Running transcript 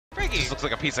bragging. Just looks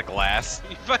like a piece of glass.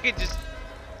 You fucking just...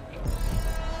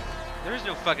 There's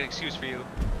no fucking excuse for you.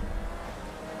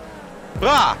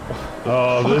 Ah!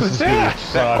 Oh, this is gonna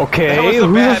suck. Okay, That was a who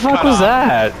the bad fuck was cutoff.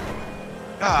 that?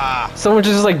 Ah! Someone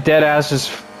just like dead ass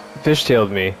just fishtailed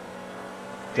me.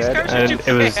 These Dead, cars are and too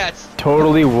it was fast.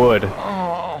 totally wood.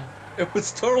 It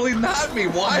was totally not me.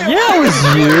 Why? Yeah, it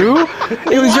was you.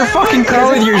 It was your fucking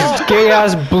car with your gay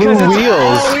ass blue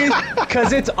wheels.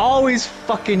 Because it's always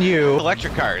fucking you.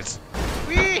 Electric cars.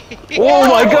 Oh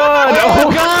my god!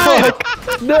 Oh, God!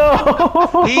 Fuck.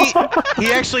 No!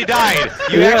 He actually died.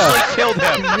 You Yeah. actually killed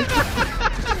him.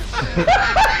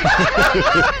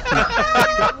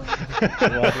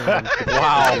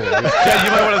 Wow. Jed,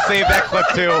 you might want to save that clip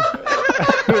too.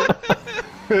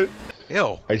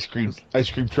 Ew. Ice cream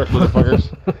truck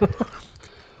motherfuckers.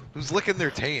 Who's licking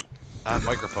their taint on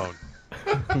microphone?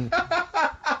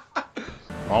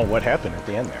 Oh, what happened at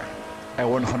the end there? I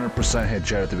 100% hit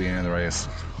Jed at the beginning of the race.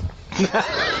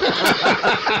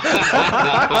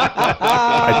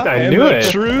 I knew The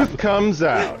it. truth comes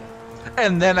out.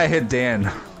 And then I hit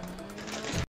Dan.